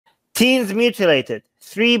Teens mutilated.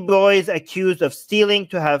 3 boys accused of stealing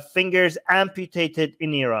to have fingers amputated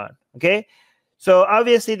in Iran. Okay, so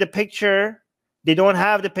obviously the picture, they don't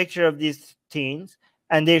have the picture of these teens,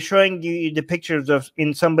 and they're showing you the pictures of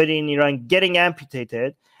somebody in Iran getting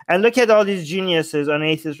amputated. And look at all these geniuses on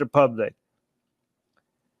Atheist Republic.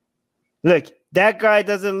 Look, that guy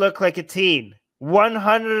doesn't look like a teen.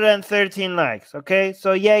 113 likes. Okay,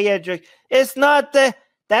 so yeah, it's not the.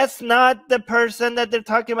 That's not the person that they're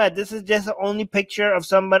talking about. This is just the only picture of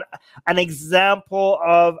somebody, an example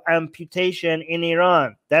of amputation in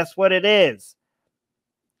Iran. That's what it is.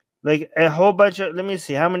 Like a whole bunch of, let me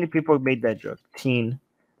see, how many people made that joke? Teen.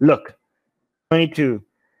 Look, 22.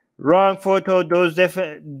 Wrong photo. Those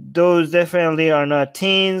definitely are not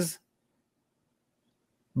teens.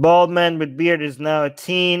 Bald man with beard is now a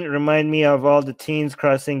teen. Remind me of all the teens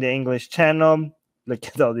crossing the English Channel. Look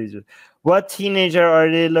at all these. What teenager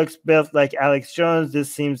already looks built like Alex Jones?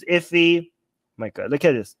 This seems iffy. My God, look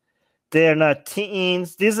at this. They are not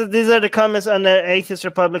teens. These are the comments on the Atheist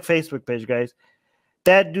Republic Facebook page, guys.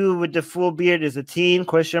 That dude with the full beard is a teen?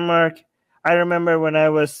 Question mark. I remember when I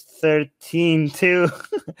was 13 too.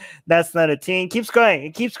 That's not a teen. Keeps going.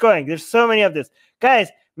 It keeps going. There's so many of this. Guys,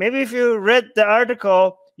 maybe if you read the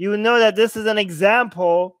article, you would know that this is an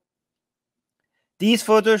example. These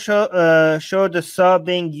photos show the saw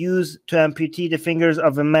being used to amputate the fingers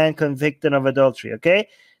of a man convicted of adultery. Okay,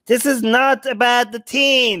 this is not about the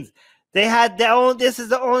teens. They had their own. This is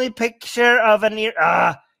the only picture of an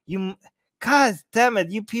you. God damn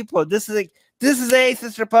it, you people! This is the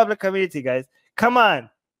Atheist Republic community, guys. Come on,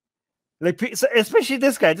 like especially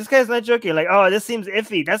this guy. This guy's not joking. Like, oh, this seems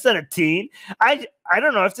iffy. That's not a teen. I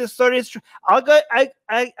don't know if this story is true.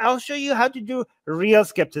 I'll show you how to do real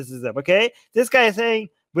skepticism. Okay, this guy is saying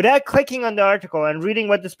without clicking on the article and reading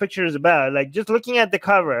what this picture is about, like just looking at the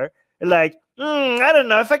cover, like I don't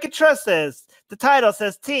know if I could trust this. The title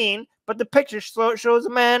says teen, but the picture shows a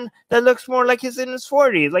man that looks more like he's in his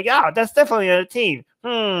 40s. Like, that's definitely not a teen.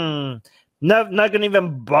 Not gonna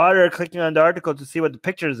even bother clicking on the article to see what the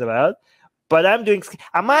picture is about. But am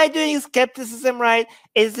I doing skepticism right?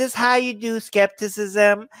 Is this how you do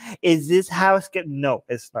skepticism? Is this how no,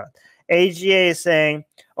 it's not. AGA is saying,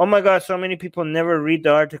 oh my God, so many people never read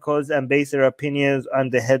the articles and base their opinions on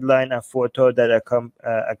the headline and photo that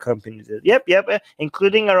accompanies it. Yep,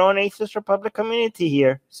 including our own Atheist Republic community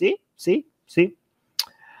here. See?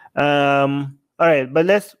 All right, but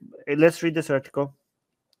let's read this article.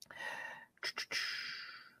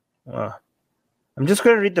 I'm just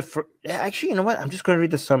going to read actually, you know what? I'm just going to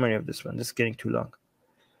read the summary of this one. This is getting too long.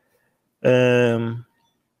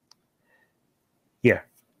 Here.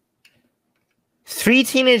 3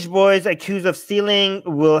 teenage boys accused of stealing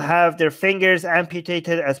will have their fingers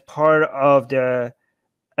amputated as part of their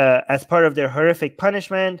horrific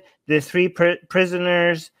punishment. The 3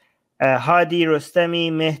 prisoners, Hadi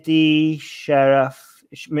Rostami, Mehdi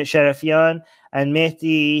Sharafian, and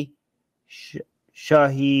Mehdi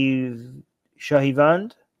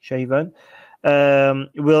Shahivand,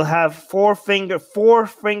 will have 4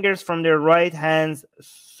 fingers from their right hands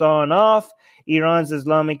sawn off. Iran's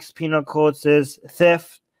Islamic penal code says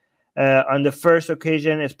theft on the first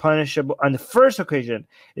occasion is punishable. On the first occasion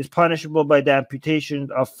is punishable by the amputation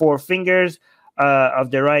of 4 fingers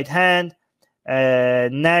of the right hand.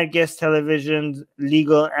 Nargess Tavalossian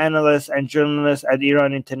legal analyst and journalist at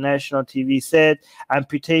Iran International TV said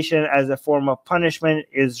amputation as a form of punishment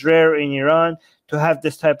is rare in Iran. To have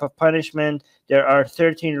this type of punishment, there are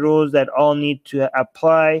 13 rules that all need to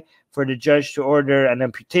apply for the judge to order an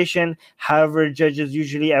amputation. However, judges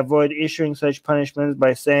usually avoid issuing such punishments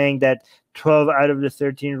by saying that 12 out of the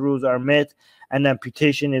 13 rules are met and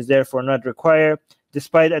amputation is therefore not required.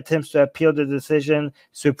 Despite attempts to appeal the decision,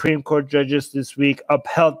 Supreme Court judges this week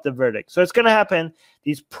upheld the verdict. So it's going to happen.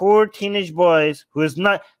 These poor teenage boys, who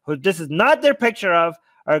this is not their picture of,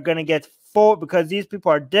 are going to get 4 because these people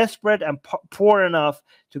are desperate and poor enough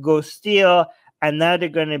to go steal, and now they're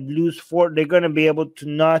going to lose 4. They're going to be able to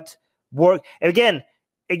not work again.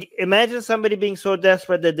 Imagine somebody being so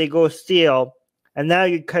desperate that they go steal, and now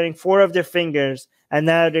you're cutting 4 of their fingers. And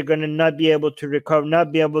now they're going to not be able to recover,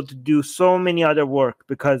 not be able to do so many other work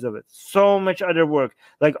because of it. So much other work.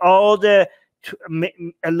 Like a lot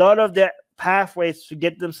of the pathways to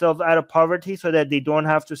get themselves out of poverty so that they don't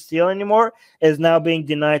have to steal anymore is now being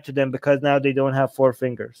denied to them because now they don't have 4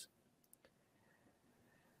 fingers.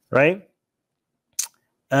 Right?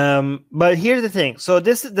 But here's the thing. So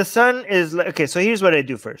the sun is like, okay, so here's what I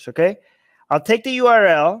do first, okay? I'll take the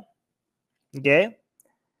URL, okay?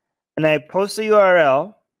 And I post the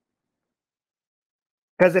URL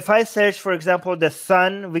because if I search, for example, the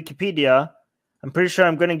Sun Wikipedia, I'm pretty sure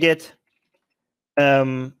I'm going to get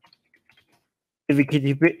a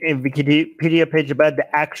Wikipedia page about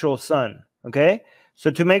the actual sun. Okay, so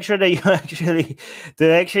to make sure that you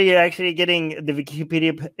you're actually getting the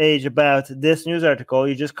Wikipedia page about this news article,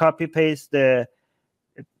 you just copy paste the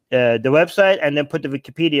website and then put the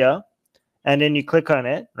Wikipedia, and then you click on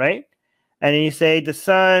it, right? And then you say the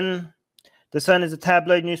Sun. The Sun is a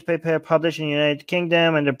tabloid newspaper published in the United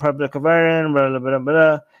Kingdom and the Republic of Ireland. Blah blah blah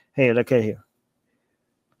blah. Hey, look at here.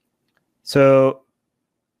 So,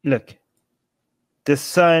 look. The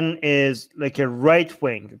Sun is like a right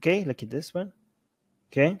wing. Okay, look at this one.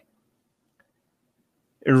 Okay,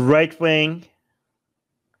 a right wing.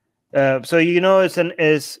 So you know it's a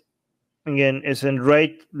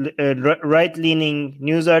right leaning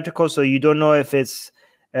news article. So you don't know if it's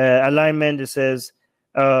alignment. It says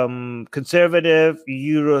conservative,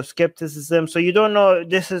 Euroscepticism. So you don't know.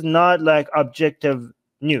 This is not like objective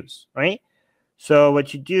news, right? So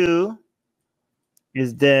what you do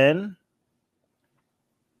is then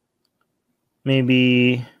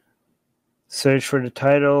maybe search for the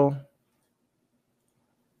title.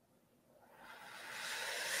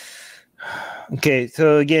 Okay,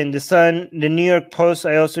 so again, the Sun, the New York Post,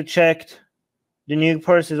 I also checked. The New York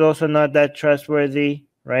Post is also not that trustworthy,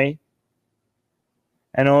 right?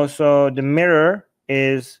 And also the Mirror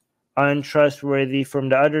is untrustworthy from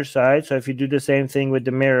the other side. So if you do the same thing with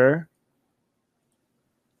the Mirror,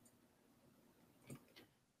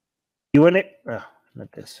 you want it, oh,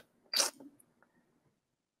 not this.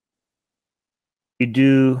 You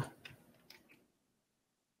do,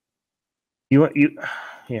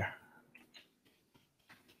 here.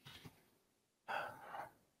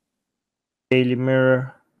 Daily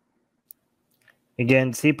Mirror.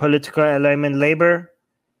 Again, see political alignment, labor.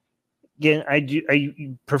 Again, I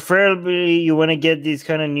preferably you want to get these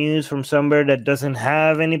kind of news from somewhere that doesn't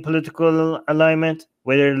have any political alignment,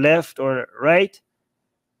 whether left or right.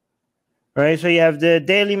 Right, so you have the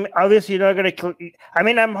Daily. Obviously, you're not gonna. I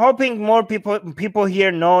mean, I'm hoping more people here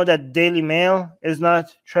know that Daily Mail is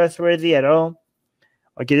not trustworthy at all.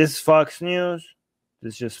 Okay, this is Fox News.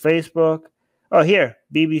 This is just Facebook. Oh, here,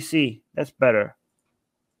 BBC. That's better.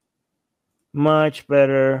 Much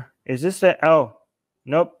better. Is this the? Oh,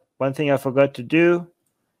 nope. One thing I forgot to do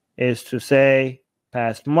is to say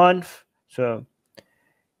past month. So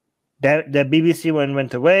that the BBC one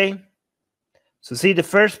went away. So see, the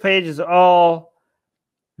first page is all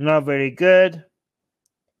not very good.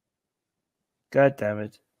 God damn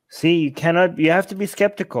it. See, you have to be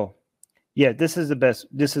skeptical. Yeah, this is the best.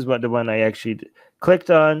 This is the one I actually clicked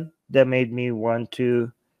on that made me want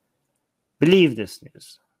to believe this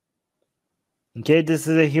news. Okay, this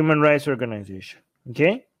is a human rights organization.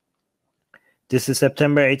 Okay, this is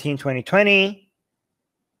September 18, 2020.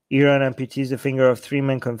 Iran amputates the finger of 3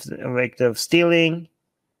 men convicted of stealing.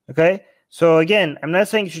 Okay. So again, I'm not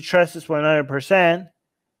saying you should trust this 100%,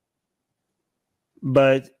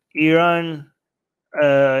 but Iran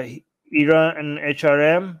and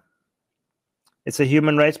HRM, it's a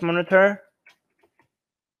human rights monitor.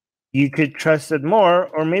 You could trust it more,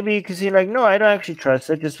 or maybe you could see like, no, I don't actually trust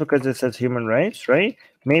it just because it says human rights, right?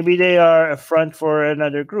 Maybe they are a front for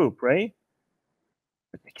another group, right?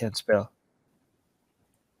 But I can't spell.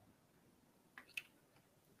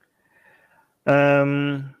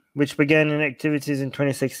 Which began in activities in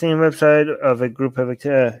 2016. Website of a group of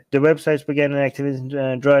the websites began in activities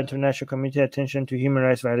to draw international community attention to human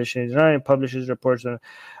rights violations in Iran. It publishes reports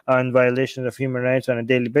on violations of human rights on a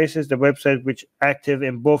daily basis. The website, which active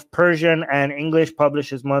in both Persian and English,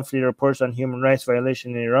 publishes monthly reports on human rights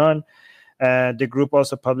violations in Iran. The group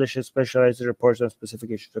also publishes specialized reports on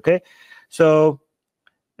specific issues. Okay, so.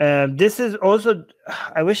 This is also,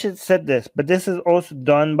 I wish it said this, but this is also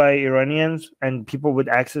done by Iranians and people with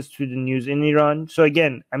access to the news in Iran. So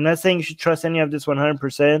again, I'm not saying you should trust any of this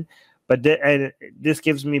 100%, but this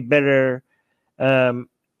gives me better,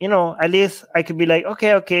 at least I could be like,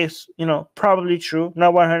 okay, probably true,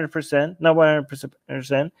 not 100%, not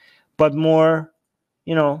 100%, but more,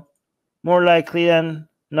 more likely than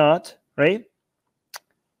not, right?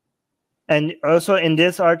 And also in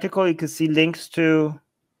this article, you can see links to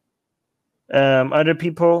other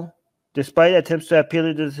people. Despite attempts to appeal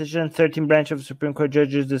the decision, 13 branch of Supreme Court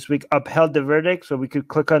judges this week upheld the verdict. So we could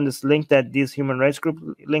click on this link that these human rights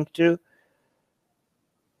group linked to.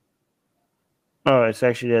 Oh, it's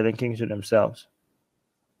actually they're linking to themselves.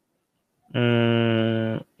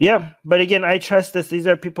 Yeah, but again, I trust this. These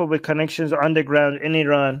are people with connections on the ground in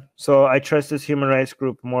Iran. So I trust this human rights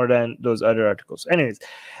group more than those other articles. Anyways,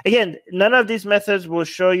 again, none of these methods will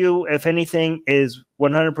show you if anything is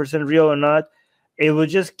 100% real or not. it will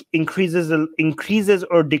just increases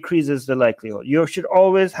or decreases the likelihood. You should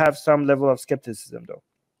always have some level of skepticism, though.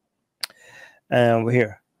 We're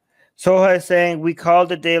here. Soha is saying we call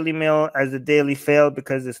the Daily Mail as the Daily Fail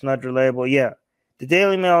because it's not reliable. Yeah, the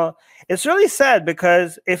Daily Mail. It's really sad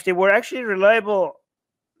because if they were actually reliable,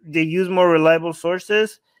 they use more reliable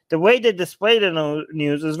sources. The way they display the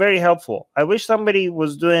news is very helpful. I wish somebody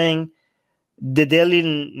was doing the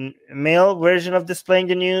Daily Mail version of displaying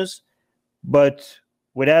the news, but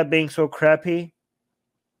without being so crappy.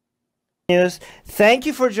 Thank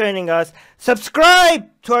you for joining us. Subscribe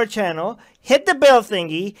to our channel. Hit the bell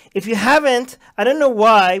thingy. If you haven't, I don't know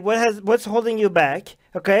why. What's holding you back?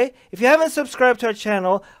 Okay. If you haven't subscribed to our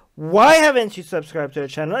channel, why haven't you subscribed to our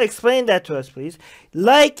channel? Explain that to us, please.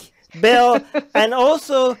 Like, bell, and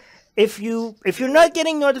also if you're not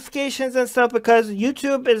getting notifications and stuff because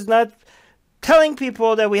YouTube is not telling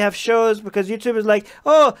people that we have shows, because YouTube is like,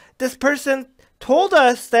 oh, this person told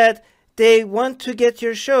us that they want to get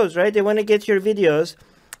your shows, right? They want to get your videos,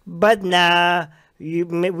 but nah,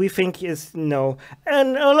 we think is no.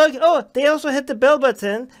 And like, oh, they also hit the bell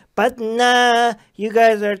button, but nah, you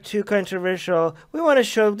guys are too controversial. We want to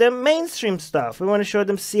show them mainstream stuff. We want to show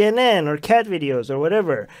them CNN or cat videos or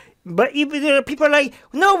whatever. But even people are like,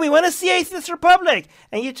 no, we want to see Atheist Republic.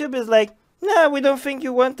 And YouTube is like, no, we don't think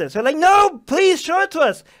you want this. So like, no, please show it to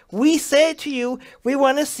us. We say to you, we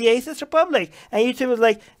want to see Atheist Republic. And YouTube is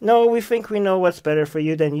like, no, we think we know what's better for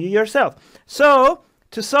you than you yourself. So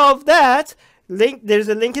to solve that, there's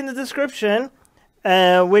a link in the description,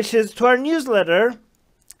 which is to our newsletter.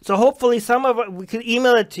 So hopefully we could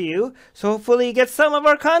email it to you. So hopefully you get some of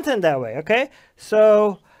our content that way. Okay.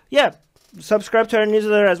 So yeah, subscribe to our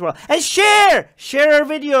newsletter as well. And share our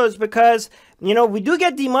videos, because you know, we do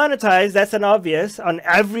get demonetized. That's an obvious on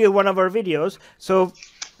every one of our videos. So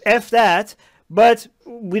F that. But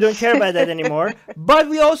we don't care about that anymore. But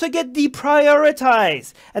we also get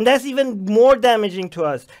deprioritized. And that's even more damaging to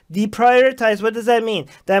us. Deprioritized, what does that mean?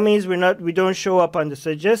 That means we don't show up on the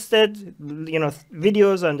suggested,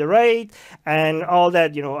 videos on the right and all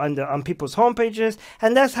that, on people's homepages.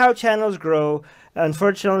 And that's how channels grow.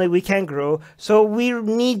 Unfortunately, we can't grow. So we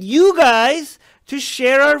need you guys to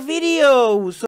share our videos.